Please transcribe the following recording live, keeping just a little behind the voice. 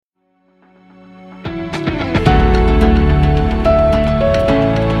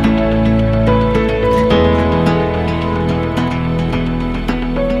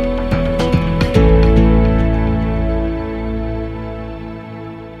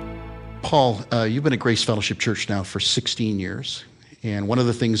Paul, you've been at Grace Fellowship Church now for 16 years. And one of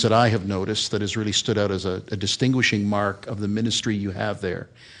the things that I have noticed that has really stood out as a distinguishing mark of the ministry you have there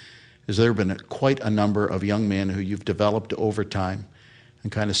is there have been quite a number of young men who you've developed over time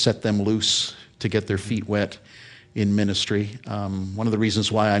and kind of set them loose to get their feet wet in ministry. One of the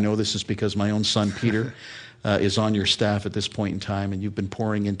reasons why I know this is because my own son, Peter, is on your staff at this point in time, and you've been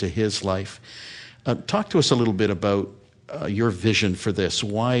pouring into his life. Talk to us a little bit about your vision for this,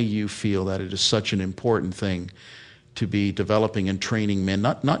 why you feel that it is such an important thing to be developing and training men,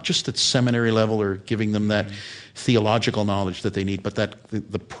 not just at seminary level or giving them that theological knowledge that they need, but that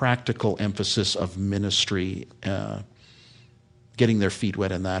the practical emphasis of ministry, getting their feet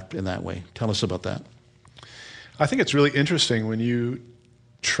wet in that way. Tell us about that. I think it's really interesting when you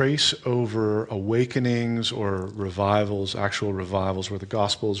trace over awakenings or revivals, actual revivals where the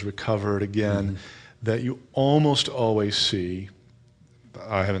gospel is recovered again, that you almost always see,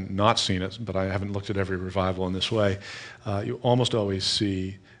 I haven't not seen it, but I haven't looked at every revival in this way, you almost always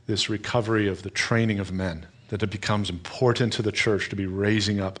see this recovery of the training of men, that it becomes important to the church to be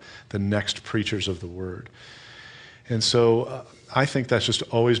raising up the next preachers of the word. And so I think that's just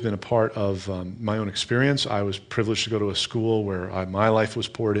always been a part of my own experience. I was privileged to go to a school where my life was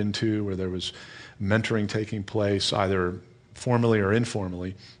poured into, where there was mentoring taking place, either formally or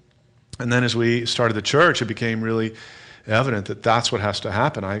informally. And then as we started the church, it became really evident that that's what has to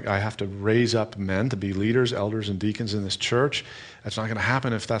happen. I have to raise up men to be leaders, elders, and deacons in this church. That's not going to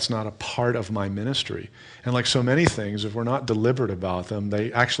happen if that's not a part of my ministry. And like so many things, if we're not deliberate about them,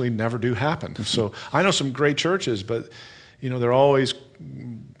 they actually never do happen. So I know some great churches, but they're always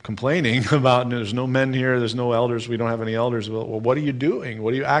complaining about there's no men here, there's no elders, we don't have any elders. Well, what are you doing?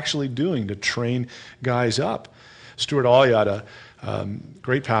 What are you actually doing to train guys up? Stuart Alyada,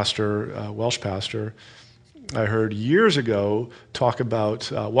 great pastor, Welsh pastor, I heard years ago talk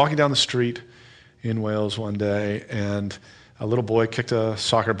about walking down the street in Wales one day, and a little boy kicked a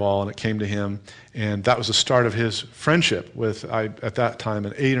soccer ball and it came to him, and that was the start of his friendship with, at that time,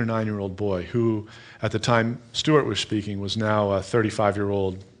 an 8 or 9-year-old boy who, at the time Stuart was speaking, was now a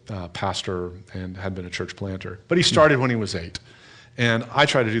 35-year-old pastor and had been a church planter. But he started when he was 8. And I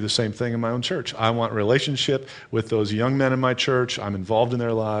try to do the same thing in my own church. I want relationship with those young men in my church. I'm involved in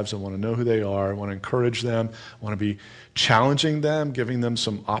their lives. I want to know who they are. I want to encourage them. I want to be challenging them, giving them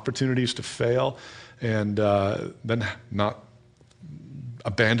some opportunities to fail, and then not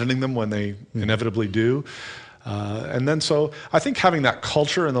abandoning them when they inevitably do. And then so I think having that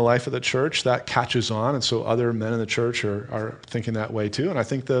culture in the life of the church, that catches on, and so other men in the church are thinking that way too, and I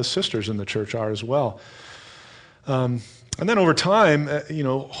think the sisters in the church are as well. And then over time,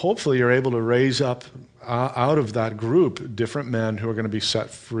 hopefully you're able to raise up out of that group different men who are going to be set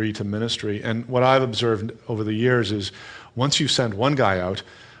free to ministry. And what I've observed over the years is once you send one guy out,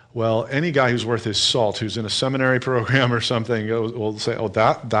 well, any guy who's worth his salt, who's in a seminary program or something, will say, oh,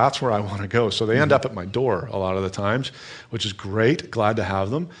 that's where I want to go. So they end up at my door a lot of the times, which is great, glad to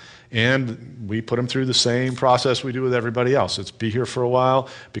have them. And we put them through the same process we do with everybody else. It's be here for a while,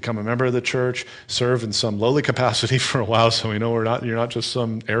 become a member of the church, serve in some lowly capacity for a while so we know you're not just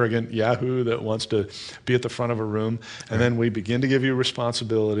some arrogant yahoo that wants to be at the front of a room. And then we begin to give you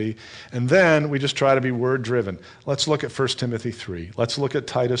responsibility. And then we just try to be word-driven. Let's look at 1 Timothy 3. Let's look at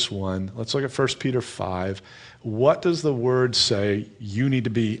Titus 1. Let's look at 1 Peter 5. What does the word say you need to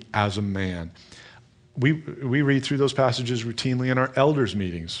be as a man? We read through those passages routinely in our elders'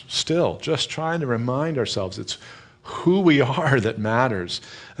 meetings, still, just trying to remind ourselves it's who we are that matters.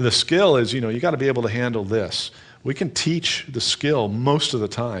 The skill is, you got to be able to handle this. We can teach the skill most of the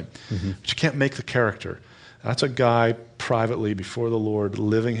time, but you can't make the character. That's a guy privately before the Lord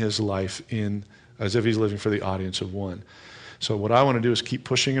living his life as if he's living for the audience of one. So what I want to do is keep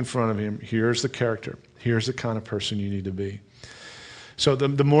pushing in front of him. Here's the character. Here's the kind of person you need to be. So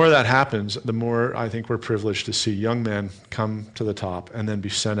the more that happens, the more I think we're privileged to see young men come to the top and then be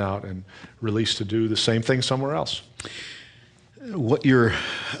sent out and released to do the same thing somewhere else. What you're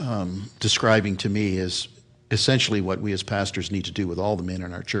describing to me is essentially what we as pastors need to do with all the men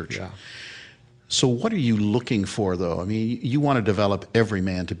in our church. Yeah. So what are you looking for, though? I mean, you want to develop every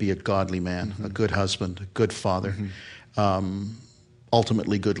man to be a godly man, a good husband, a good father,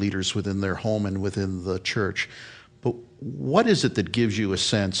 ultimately good leaders within their home and within the church. But what is it that gives you a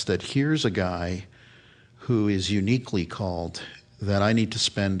sense that here's a guy who is uniquely called that I need to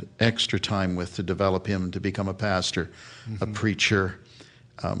spend extra time with to develop him to become a pastor, a preacher?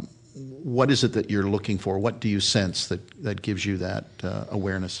 What is it that you're looking for? What do you sense that gives you that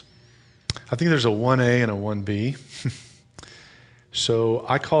awareness? I think there's a 1A and a 1B. So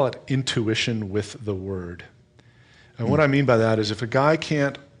I call it intuition with the word. And what I mean by that is if a guy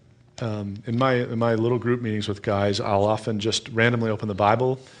can't In my little group meetings with guys, I'll often just randomly open the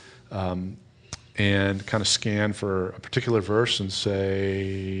Bible and kind of scan for a particular verse and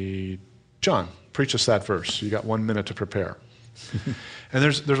say, John, preach us that verse. You got 1 minute to prepare. And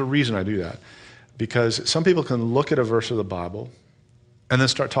there's a reason I do that. Because some people can look at a verse of the Bible and then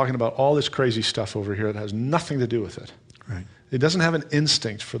start talking about all this crazy stuff over here that has nothing to do with it. Right. It doesn't have an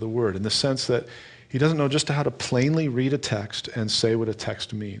instinct for the word in the sense that he doesn't know just how to plainly read a text and say what a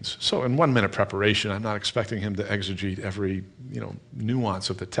text means. So in 1 minute preparation, I'm not expecting him to exegete every nuance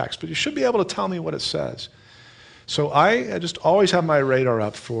of the text, but you should be able to tell me what it says. So I just always have my radar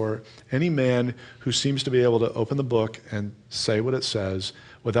up for any man who seems to be able to open the book and say what it says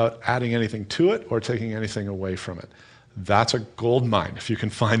without adding anything to it or taking anything away from it. That's a gold mine if you can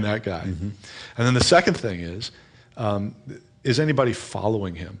find that guy. Mm-hmm. And then the second thing is anybody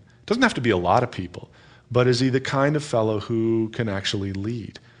following him? It doesn't have to be a lot of people, but is he the kind of fellow who can actually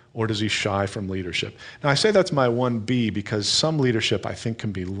lead? Or does he shy from leadership? Now I say that's my 1B because some leadership I think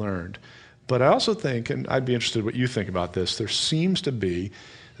can be learned. But I also think, and I'd be interested in what you think about this, there seems to be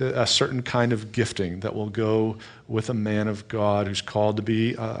a certain kind of gifting that will go with a man of God who's called to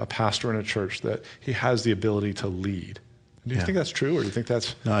be a pastor in a church, that he has the ability to lead. Do you think that's true, or do you think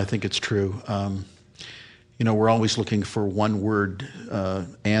that's... No, I think it's true. We're always looking for one-word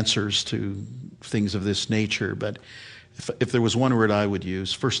answers to things of this nature, but if there was one word I would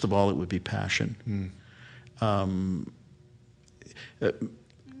use, first of all, it would be passion.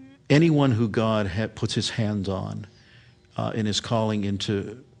 Anyone who God puts his hands on in his calling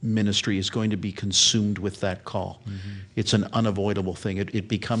into ministry is going to be consumed with that call. Mm-hmm. It's an unavoidable thing. It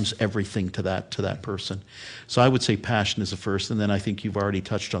becomes everything to that person. So I would say passion is the first, and then I think you've already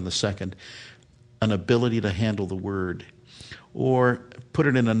touched on the second, an ability to handle the word. Or put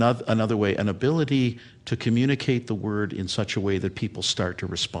it in another way, an ability to communicate the word in such a way that people start to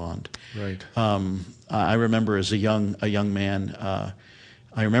respond. Right. I remember as a young man,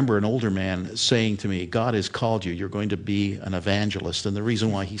 I remember an older man saying to me, God has called you, you're going to be an evangelist. And the reason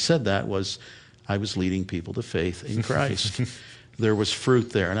why he said that was I was leading people to faith in Christ. There was fruit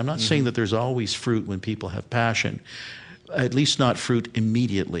there. And I'm not saying that there's always fruit when people have passion, at least not fruit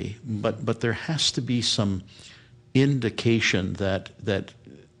immediately, but there has to be some indication that,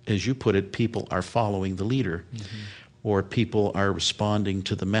 as you put it, people are following the leader, or people are responding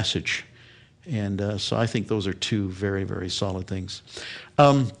to the message. And so I think those are two very, very solid things.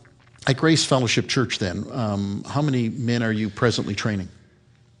 At Grace Fellowship Church then, how many men are you presently training?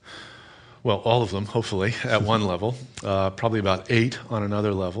 Well, all of them, hopefully, at one level. Probably about 8 on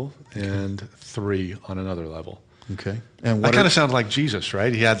another level, and 3 on another level. Okay. And that kind of sounded like Jesus,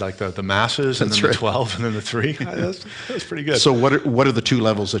 right? He had like the masses, and then the 12, and then the 3. That's pretty good. So what are the 2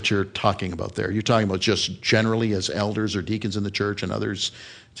 levels that you're talking about there? You're talking about just generally as elders or deacons in the church, and others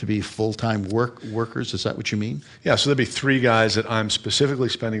to be full-time workers? Is that what you mean? Yeah, so there'd be 3 guys that I'm specifically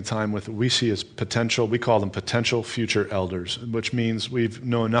spending time with that we see as potential, we call them potential future elders, which means we've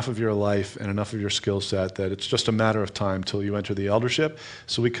known enough of your life and enough of your skill set that it's just a matter of time till you enter the eldership.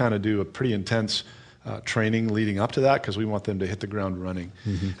 So we kind of do a pretty intense training leading up to that because we want them to hit the ground running.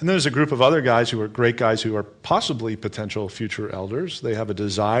 Mm-hmm. And there's a group of other guys who are great guys who are possibly potential future elders. They have a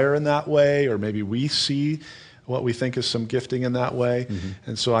desire in that way, or maybe we see what we think is some gifting in that way. Mm-hmm.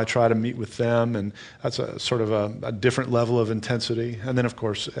 And so I try to meet with them, and that's a sort of a different level of intensity. And then, of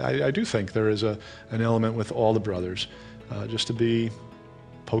course, I do think there is an element with all the brothers, just to be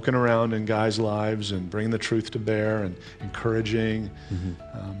poking around in guys' lives and bringing the truth to bear and encouraging.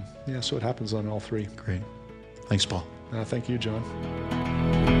 Mm-hmm. So it happens on all 3. Great. Thanks, Paul. Thank you, John.